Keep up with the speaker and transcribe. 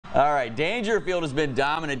All right, Daingerfield has been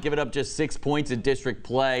dominant, giving up just 6 points in district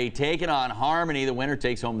play. Taking on Harmony, the winner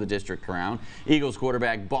takes home the district crown. Eagles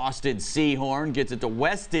quarterback Boston Seahorn gets it to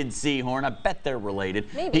Weston Seahorn. I bet they're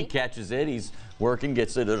related. Maybe. He catches it. He's working,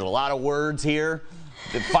 gets it. There's a lot of words here.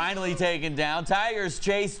 Finally taken down. Tigers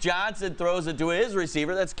Chase Johnson throws it to his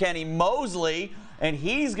receiver. That's Kenny Mosley, and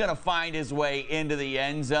he's going to find his way into the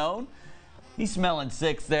end zone. He's smelling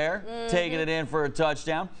six there, taking it in for a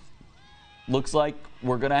touchdown. Looks like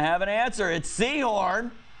we're going to have an answer. It's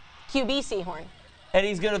Seahorn. QB Seahorn. And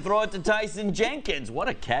he's going to throw it to Tyson Jenkins. What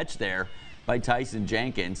a catch there by Tyson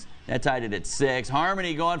Jenkins. That tied it at 6.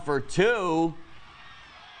 Harmony going for 2.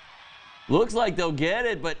 Looks like they'll get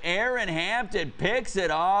it, but Aaron Hampton picks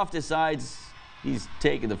it off, decides he's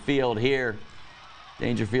taking the field here.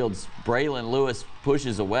 Daingerfield's Braylon Lewis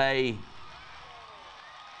pushes away.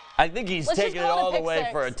 I think he's taking it all the way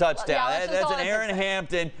for a touchdown. Yeah, that's an Aaron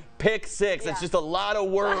Hampton pick 6. That's just a lot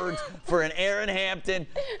of words for an Aaron Hampton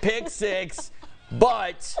pick 6.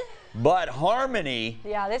 But Harmony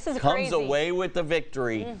this is comes crazy. away with the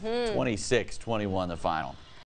victory. 26-21 the final.